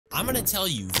I'm gonna tell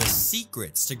you the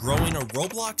secrets to growing a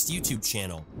Roblox YouTube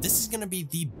channel. This is gonna be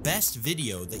the best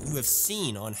video that you have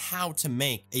seen on how to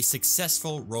make a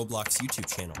successful Roblox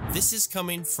YouTube channel. This is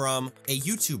coming from a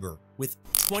YouTuber with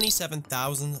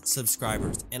 27,000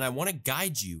 subscribers, and I wanna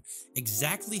guide you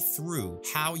exactly through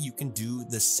how you can do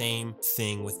the same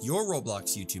thing with your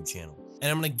Roblox YouTube channel.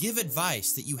 And I'm gonna give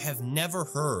advice that you have never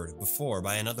heard before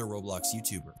by another Roblox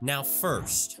YouTuber. Now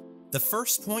the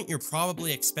first point you're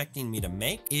probably expecting me to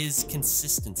make is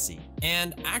consistency.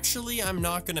 And actually, I'm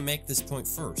not gonna make this point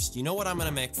first. You know what I'm gonna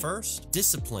make first?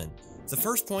 Discipline. The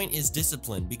first point is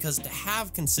discipline, because to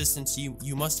have consistency,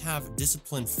 you must have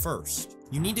discipline first.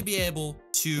 You need to be able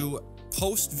to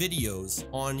post videos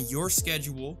on your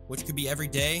schedule, which could be every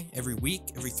day, every week,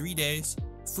 every 3 days,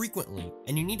 frequently.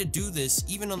 And you need to do this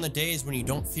even on the days when you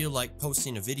don't feel like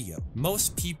posting a video.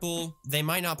 Most people, they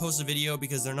might not post a video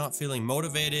because they're not feeling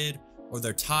motivated or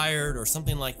they're tired or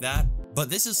something like that. But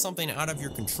this is something out of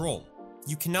your control.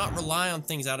 You cannot rely on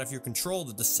things out of your control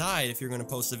to decide if you're going to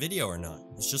post a video or not.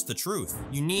 It's just the truth.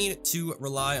 You need to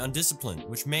rely on discipline,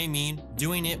 which may mean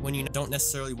doing it when you don't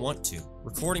necessarily want to.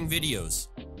 Recording videos,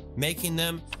 making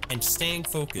them, and staying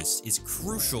focused is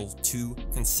crucial to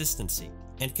consistency.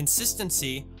 And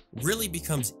consistency really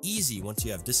becomes easy once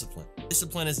you have discipline.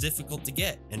 Discipline is difficult to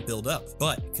get and build up,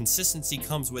 but consistency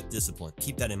comes with discipline.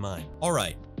 Keep that in mind. All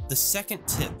right. The second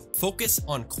tip, focus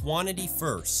on quantity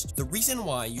first. The reason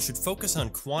why you should focus on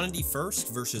quantity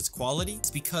first versus quality is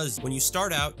because when you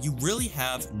start out, you really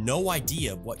have no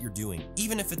idea what you're doing.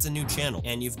 Even if it's a new channel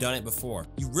and you've done it before,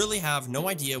 you really have no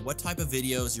idea what type of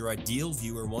videos your ideal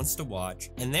viewer wants to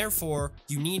watch, and therefore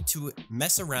you need to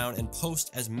mess around and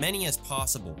post as many as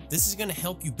possible. This is going to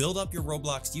help you build up your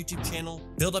Roblox YouTube channel,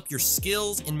 build up your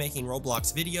skills in making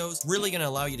Roblox videos, really going to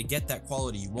allow you to get that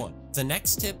quality you want. The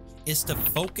next tip is to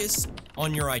focus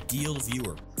on your ideal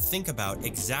viewer. Think about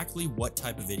exactly what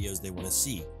type of videos they want to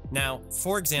see. Now,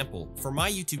 for example, for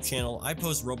my YouTube channel, I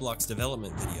post Roblox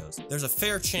development videos. There's a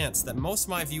fair chance that most of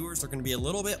my viewers are going to be a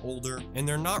little bit older, and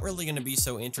they're not really going to be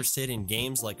so interested in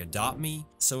games like Adopt Me.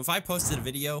 So if I posted a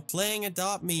video playing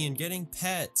Adopt Me and getting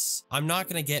pets, I'm not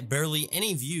going to get barely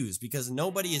any views because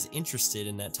nobody is interested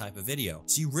in that type of video.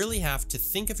 So you really have to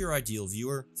think of your ideal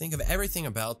viewer, think of everything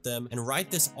about them, and write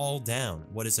this all down.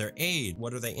 What is their age?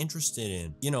 What are they interested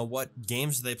in? You know, what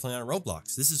games do they play on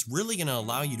Roblox? This is really going to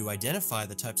allow you to identify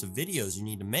the types of videos you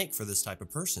need to make for this type of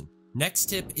person. Next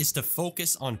tip is to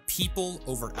focus on people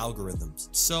over algorithms.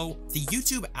 So the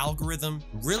YouTube algorithm,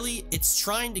 really, it's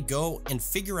trying to go and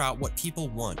figure out what people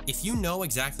want. If you know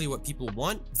exactly what people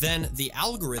want, then the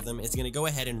algorithm is going to go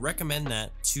ahead and recommend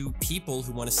that to people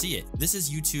who want to see it. This is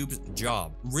YouTube's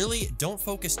job. Really, don't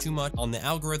focus too much on the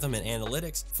algorithm and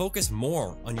analytics. Focus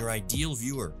more on your ideal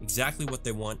viewer, exactly what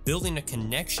they want, building a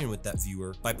connection with that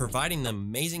viewer by providing them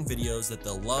amazing videos that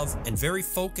they'll love and very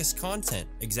focused content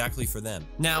exactly for them.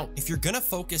 Now, if you're gonna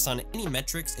focus on any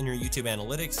metrics in your YouTube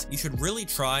analytics, you should really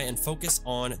try and focus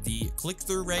on the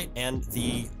click-through rate and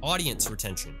the audience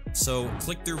retention. So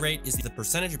click-through rate is the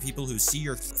percentage of people who see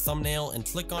your thumbnail and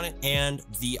click on it, and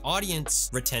the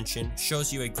audience retention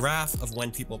shows you a graph of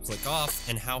when people click off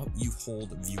and how you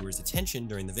hold viewers' attention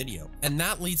during the video. And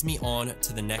that leads me on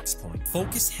to the next point.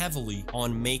 Focus heavily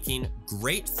on making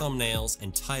great thumbnails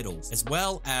and titles, as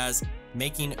well as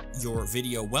making your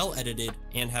video well edited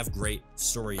and have great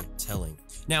storytelling.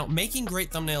 Now, making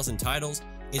great thumbnails and titles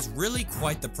is really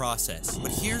quite the process, but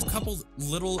here's a couple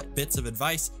little bits of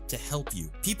advice to help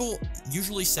you. People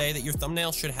usually say that your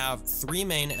thumbnail should have 3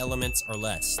 main elements or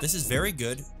less. This is very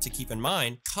good to keep in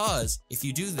mind, because if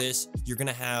you do this, you're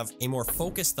gonna have a more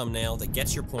focused thumbnail that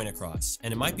gets your point across.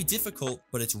 And it might be difficult,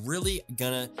 but it's really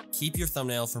gonna keep your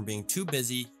thumbnail from being too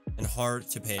busy and hard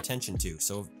to pay attention to.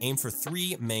 So aim for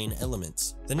 3 main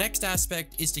elements. The next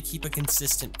aspect is to keep a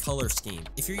consistent color scheme.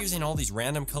 If you're using all these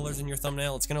random colors in your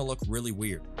thumbnail, it's gonna look really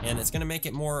weird, and it's gonna make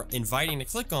it more inviting to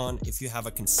click on if you have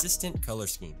a consistent color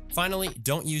scheme. Finally,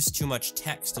 don't use too much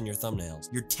text in your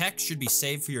thumbnails. Your text should be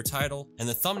saved for your title, and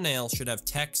the thumbnail should have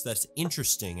text that's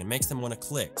interesting and makes them want to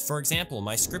click. For example,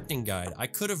 my scripting guide, I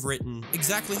could have written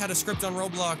exactly how to script on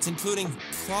Roblox, including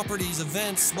properties,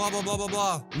 events, blah, blah, blah, blah,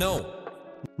 blah.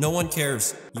 No one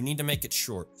cares. You need to make it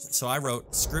short. So I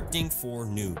wrote scripting for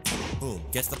noobs. Boom.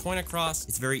 Gets the point across.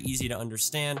 It's very easy to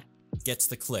understand. Gets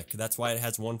the click. That's why it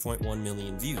has 1.1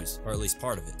 million views, or at least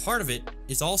part of it. Part of it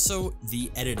is also the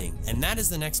editing, and that is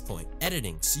the next point,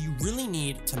 editing. So you really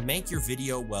need to make your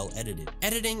video well edited.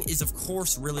 Editing is of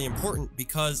course really important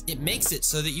because it makes it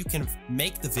so that you can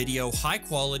make the video high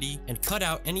quality and cut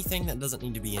out anything that doesn't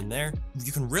need to be in there.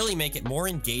 You can really make it more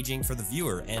engaging for the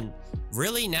viewer, and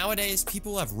Really, nowadays,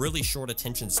 people have really short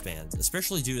attention spans,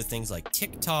 especially due to things like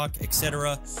TikTok,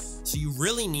 etc. So you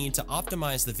really need to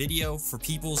optimize the video for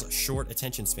people's short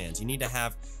attention spans. You need to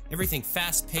have everything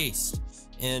fast-paced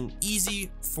and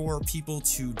easy for people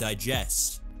to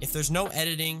digest. If there's no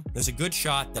editing, there's a good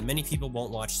shot that many people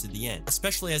won't watch to the end.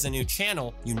 Especially as a new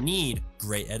channel, you need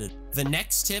great editing. The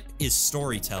next tip is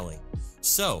storytelling.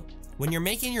 So, when you're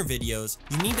making your videos,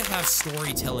 you need to have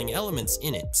storytelling elements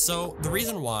in it. So the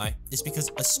reason why is because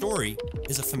a story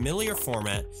is a familiar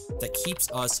format that keeps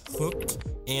us hooked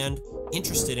and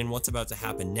interested in what's about to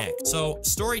happen next. So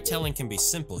storytelling can be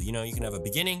simple. You know, you can have a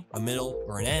beginning, a middle,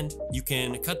 or an end. You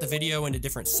can cut the video into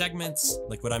different segments,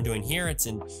 like what I'm doing here. It's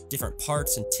in different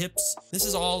parts and tips. This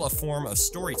is all a form of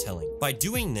storytelling. By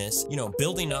doing this, you know,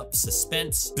 building up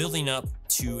suspense, building up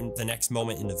to the next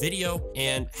moment in the video,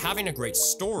 and having a great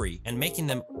story and making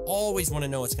them always want to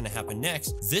know what's going to happen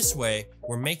next. This way,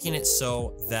 we're making it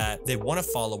so that they want to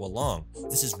follow along.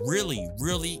 This is really,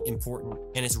 really important,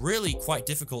 and it's really quite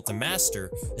difficult to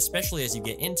master, especially as you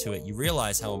get into it. You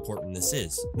realize how important this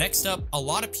is. Next up, a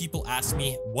lot of people ask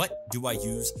me, what do I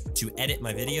use to edit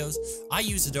my videos? I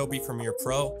use Adobe Premiere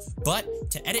Pro, but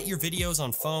to edit your videos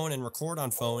on phone and record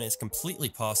on phone is completely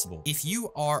possible. If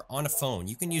you are on a phone,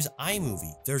 you can use iMovie.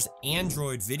 There's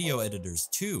Android video editors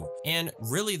too. And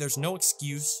really, there's no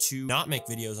excuse to not make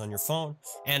videos on your phone.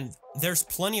 And there's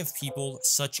plenty of people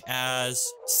such as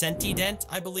Sentident,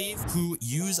 I believe, who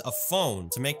use a phone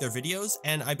to make their videos.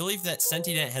 And I believe that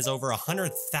Sentident has over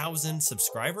 100,000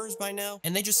 subscribers by now.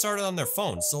 And they just started on their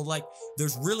phone. So like,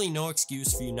 there's really no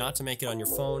excuse for you not to make it on your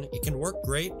phone. It can work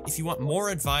great. If you want more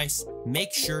advice,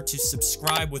 make sure to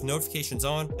subscribe with notifications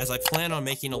on, as I plan on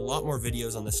making a lot more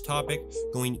videos on this topic,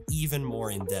 going even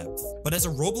more in depth. But as a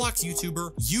Roblox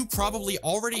YouTuber, you probably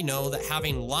already know that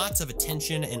having lots of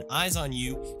attention and eyes on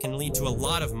you can lead to a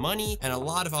lot of money and a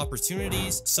lot of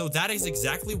opportunities. So that is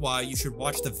exactly why you should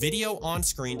watch the video on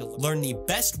screen to learn the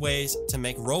best ways to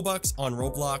make Robux on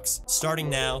Roblox starting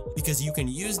now, because you can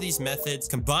use these methods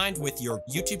combined with your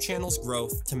YouTube channel's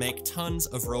growth to make tons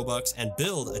of Robux and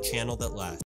build a channel that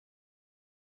lasts.